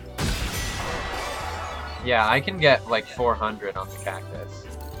 Yeah, I can get like 400 on the cactus.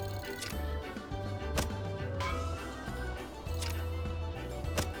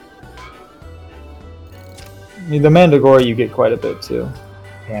 The Manticore you get quite a bit too.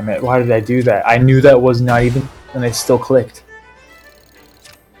 Damn it, why did I do that? I knew that was not even, and I still clicked.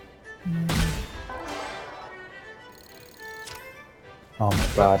 Oh my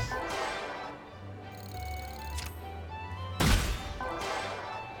god.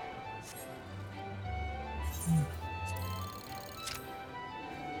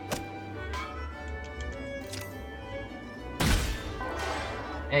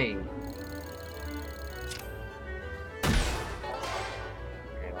 Hey.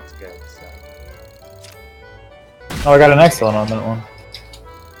 Okay, that's good. So. Oh, I got an excellent on that one.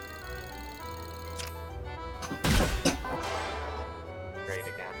 Great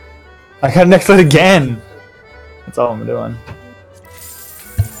again. I got an excellent again! That's all I'm doing.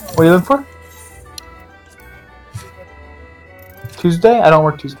 What are you looking for? Tuesday? I don't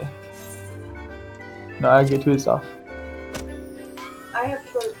work Tuesday. No, I get Tuesdays off. I have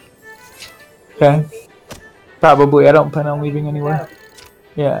to go to Okay. Probably. I don't plan on leaving anywhere.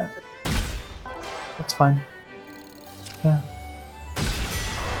 Yeah. That's fine. Yeah.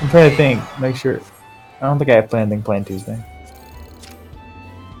 I'm trying to think. Make sure. I don't think I have anything planned Tuesday.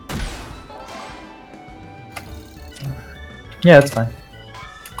 Yeah, that's fine.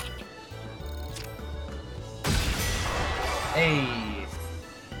 Hey.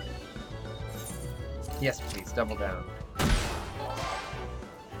 Yes, please, double down.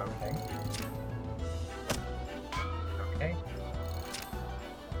 Okay. Okay.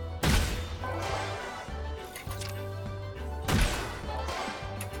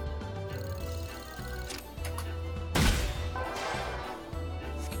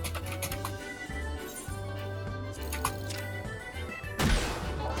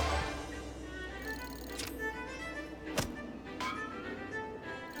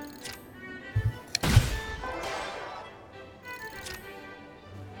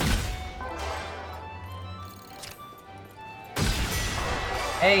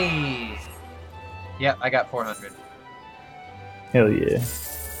 Hey! Yep, I got 400. Hell yeah.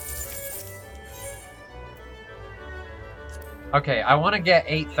 Okay, I want to get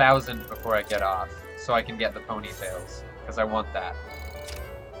 8,000 before I get off, so I can get the ponytails, because I want that.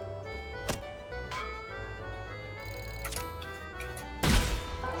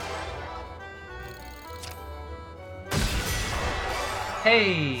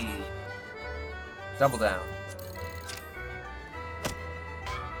 Hey! Double down.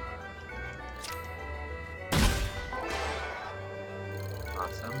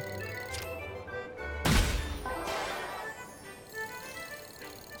 Awesome.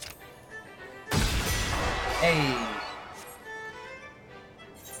 Hey!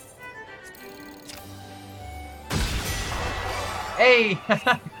 Hey!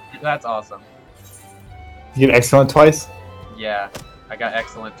 That's awesome. You get excellent twice? Yeah. I got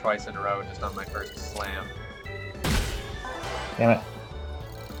excellent twice in a row just on my first slam. Damn it.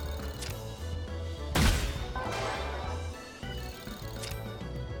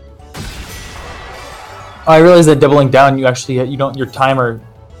 Oh, I realized that doubling down, you actually you don't your timer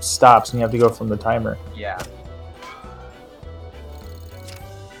stops and you have to go from the timer. Yeah.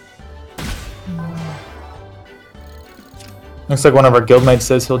 Looks like one of our guildmates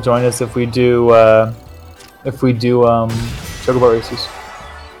says he'll join us if we do chocobo races.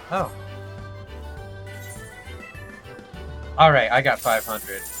 Oh. Alright, I got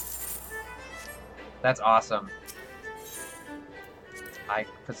 500. That's awesome. I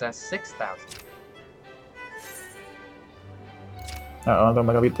possess 6,000. Uh-oh, I'm not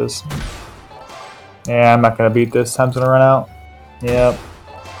gonna beat this. Yeah, I'm not gonna beat this. Time's gonna run out. Yep.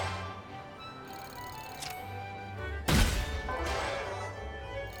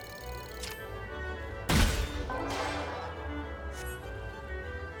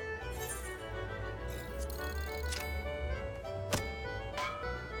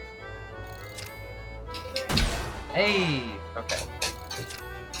 Hey! Okay.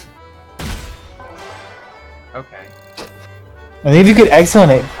 Okay. I think if you could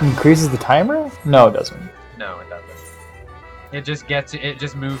excellent, it increases the timer? No, it doesn't. No, it doesn't. It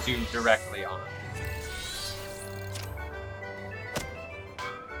just moves you directly on.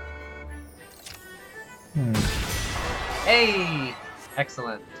 Hey!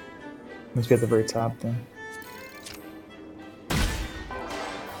 Excellent. Must be at the very top then.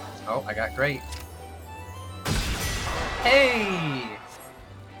 Oh, I got great. Hey!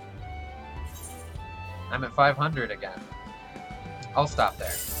 I'm at 500 again. I'll stop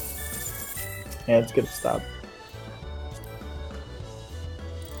there. Yeah, it's good to stop.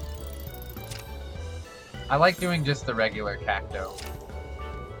 I like doing just the regular cacto.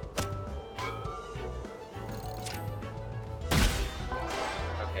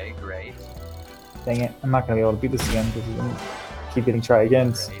 Okay, great. Dang it, I'm not gonna be able to beat this again because I'm gonna keep getting try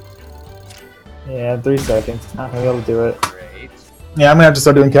agains. Great. Yeah, 3 seconds. Not gonna be able to do it. Great. Yeah, I'm gonna have to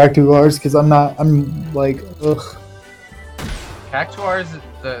start doing cactuars because I'm like, ugh. Cactuars,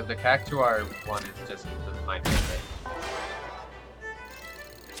 the Cactuar one is just my favorite.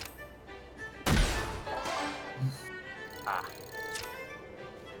 Ah.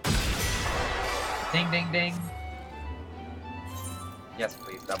 Ding, ding, ding. Yes,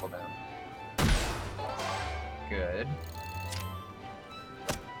 please, double down. Good.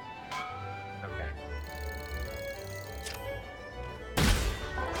 Okay.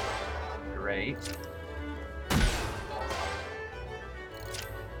 Great.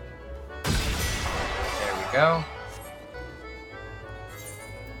 There we go.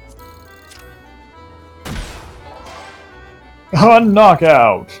 A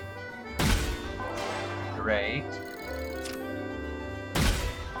knockout! Great.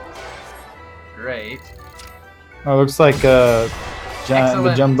 Great. Oh, looks like the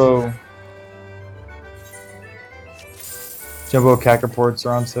Excellent. jumbo cackaports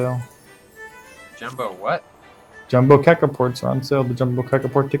are on sale. Jumbo what? Jumbo cackaports are on sale. The jumbo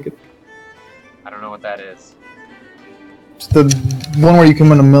cackaport ticket. I don't know what that is. It's the one where you can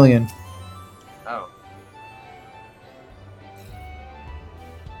win $1 million. Oh.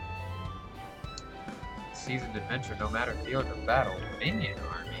 Seasoned adventure, no matter field of battle. Minion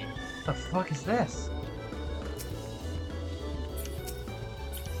army? What the fuck is this?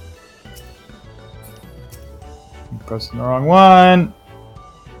 I'm pressing the wrong one.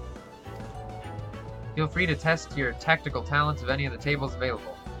 Feel free to test your tactical talents of any of the tables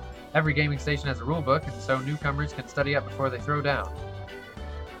available. Every gaming station has a rulebook, and so newcomers can study up before they throw down.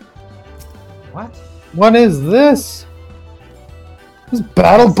 What? What is this? This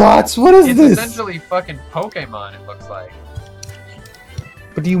battle bots? What is It's this? essentially fucking Pokemon, it looks like.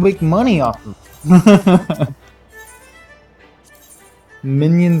 But do you make money off of?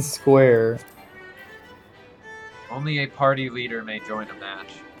 Minion Square. Only a party leader may join a match.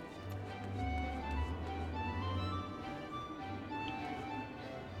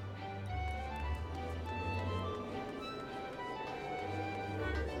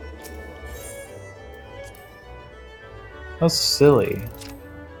 How silly.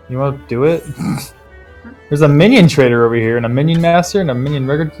 You want to do it? There's a minion trader over here, and a minion master, and a minion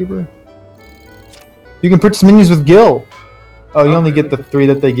record keeper. You can purchase minions with Gil. Oh, you only get the 3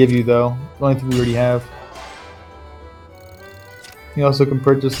 that they give you, though. The only 3 we already have. You also can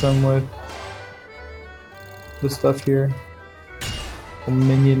purchase them with this stuff here. The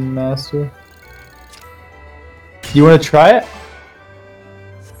minion master. You want to try it?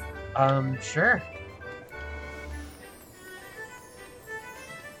 Sure.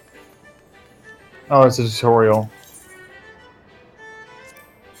 Oh, it's a tutorial.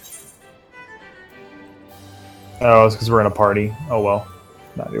 Oh, it's because we're in a party. Oh well.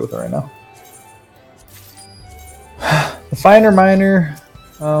 Not deal with it right now. The finer miner.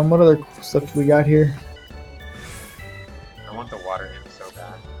 What other cool stuff do we got here? I want the water imp so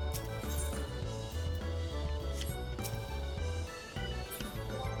bad.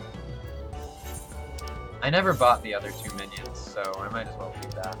 I never bought the other 2 minions, so I might as well do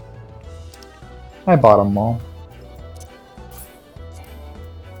that. I bought them all.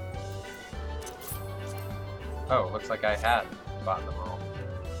 Oh, looks like I had bought them all.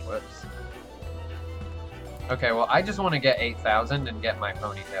 Whoops. Okay, well, I just want to get 8,000 and get my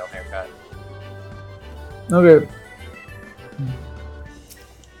ponytail haircut. Okay.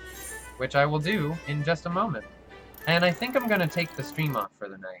 Which I will do in just a moment. And I think I'm going to take the stream off for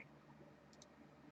the night.